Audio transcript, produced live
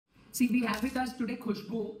See, we have with us today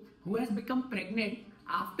Khushbu, who has become pregnant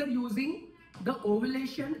after using the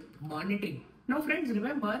ovulation monitoring. Now, friends,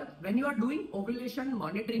 remember when you are doing ovulation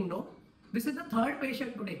monitoring, no, this is the third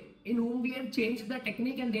patient today in whom we have changed the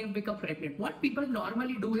technique and they have become pregnant. What people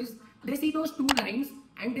normally do is they see those two lines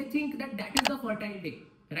and they think that that is the fertile day,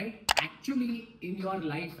 right? Actually, in your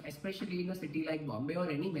life, especially in a city like Bombay or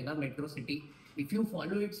any mega metro city, if you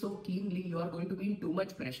follow it so keenly, you are going to be in too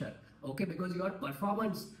much pressure, okay? Because your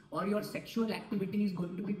performance or your sexual activity is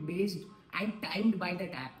going to be based and timed by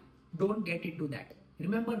that app. Don't get into that.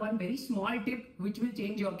 Remember one very small tip which will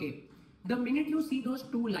change your game. The minute you see those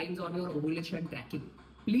two lines on your ovulation tracking,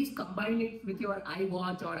 please combine it with your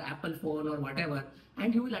iWatch or Apple phone or whatever,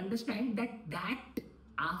 and you will understand that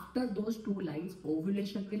after those two lines,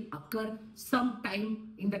 ovulation will occur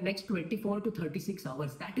sometime in the next 24 to 36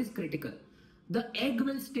 hours. That is critical. The egg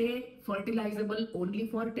will stay fertilizable only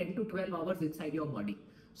for 10 to 12 hours inside your body.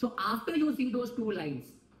 So after you see those two lines,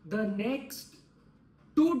 the next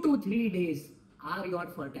 2 to 3 days are your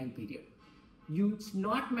fertile period. It's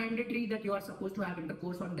not mandatory that you are supposed to have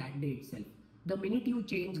intercourse on that day itself. The minute you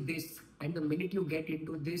change this and the minute you get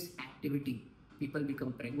into this activity, people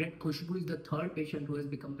become pregnant. Khushbu is the third patient who has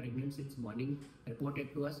become pregnant since morning,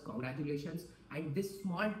 reported to us. Congratulations. And this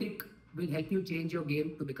small trick will help you change your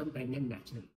game to become pregnant naturally.